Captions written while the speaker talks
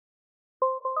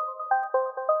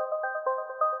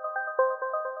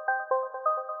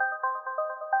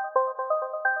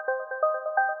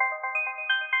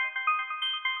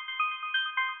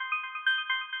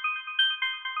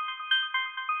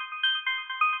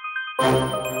Alright,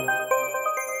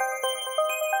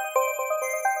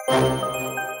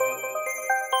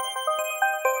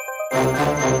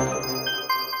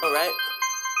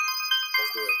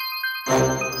 let's do it.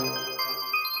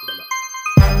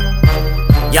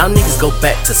 Y'all niggas go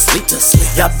back to sleep.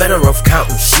 Y'all better off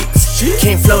counting sheep.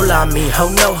 Can't flow like me, ho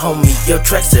no homie. Your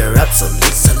tracks are obsolete.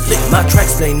 My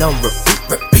tracks play on repeat.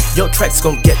 Your tracks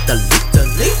gon' get the lead.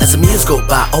 As the years go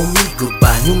by, oh me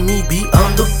goodbye. New me be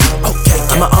on the beat. Okay,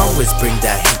 I'ma always bring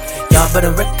that heat. Y'all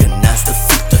better recognize the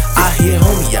feet. I hear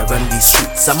homie, I run these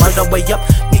streets. I'm on the way up,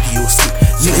 nigga you sleep.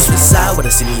 Niggas reside when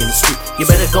they see me in the street. You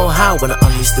better go high when I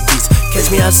unleash the beats. Catch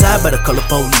me outside, better call the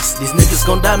police. These niggas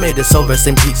gon' die, may their soul rest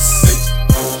in peace.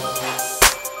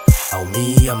 Oh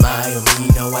me, oh my, oh me,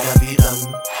 know what I be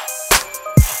done.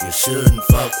 You shouldn't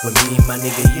fuck with me, my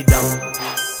nigga, you don't.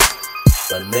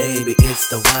 But maybe it's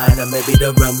the wine or maybe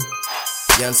the rum.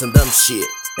 You on some dumb shit,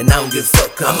 and I don't give a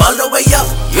fuck. I'm all the way up,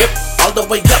 yep, all the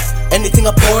way up. Anything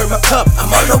I pour in my cup, I'm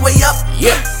all the way up,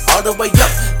 yep, all the way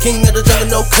up. King of the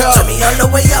jungle, no curl. Tell me all the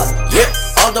way up, yep,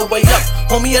 all the way up.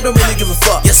 Homie, I don't really give a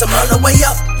fuck. Yes, I'm all the way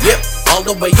up, yep, all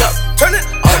the way up. Turn it,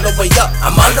 all the way up.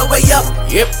 I'm all the way up,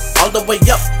 yep, all the way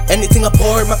up. Anything I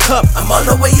pour in my cup, I'm all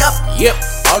the way up, yep,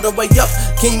 all the way up.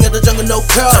 King of the jungle, no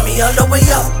curl. Tell me all the way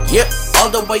up, yep, all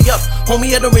the way up.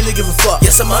 Homie, I don't really give a fuck.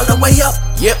 Yes, I'm all the way up,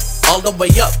 yep, all the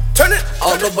way up. Turn it,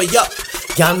 all the way up.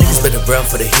 Y'all niggas better run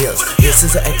for the hills. This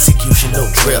is an execution, no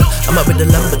drill. I'm up with the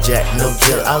lumberjack, no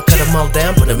drill. I'll cut them all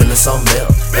down, put them in the sawmill.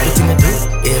 Everything I do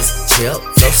is chill.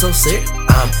 Flow so sick,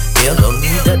 I'm ill. Don't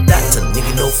need a doctor,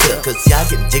 nigga, no feel. Cause y'all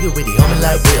getting jiggy with the homie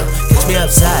like real. Catch me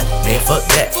outside, man, fuck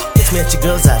that. Catch me at your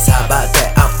girl's house, how about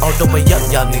that? I'm all the way up,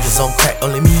 y'all niggas on crack.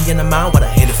 Only me in the mind when I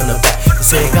hit it from the back. You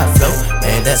say it got flow,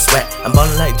 man, that's whack. I'm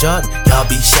ballin' like Jordan, y'all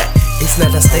be Shaq. It's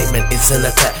not a statement, it's an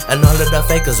attack. And all of the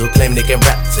fakers who claim they can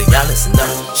rap. So y'all listen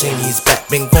up, Shaneo's back.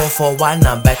 Been going for a while,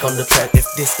 now I'm back on the track. If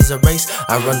this is a race,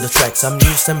 I run the tracks. I'm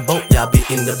using both, y'all be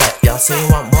in the back. Y'all say you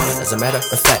want more, as a matter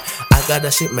of fact. I got a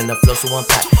shipment that flows to one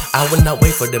pack. I will not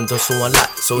wait for them to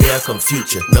unlock. So here come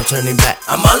future, no turning back.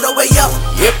 I'm all the way up,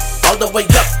 yep, all the way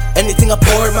up. Anything I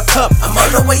pour in my cup, I'm all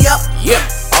the way up, yep,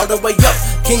 all the way up.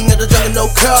 King of the jungle, no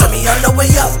curl. Tell me all the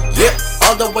way up, yep,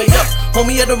 all the way up.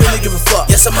 Homie, I don't really give a fuck.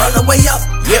 Yes, I'm all the way up,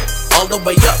 yep, all the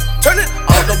way up. Turn it,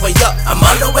 all the way up. I'm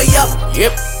all the way up,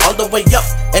 yep, all the way up.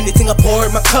 Anything I pour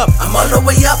in my cup, I'm all the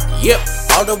way up, yep,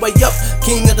 all the way up.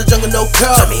 King of the jungle, no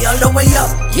curl. Tell me all the way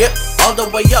up, yep, all the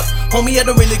way up. Homie, I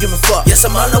don't really give a fuck. Yes,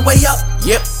 I'm all the way up,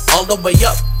 yep, all the way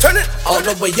up. Turn it, all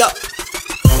the way up.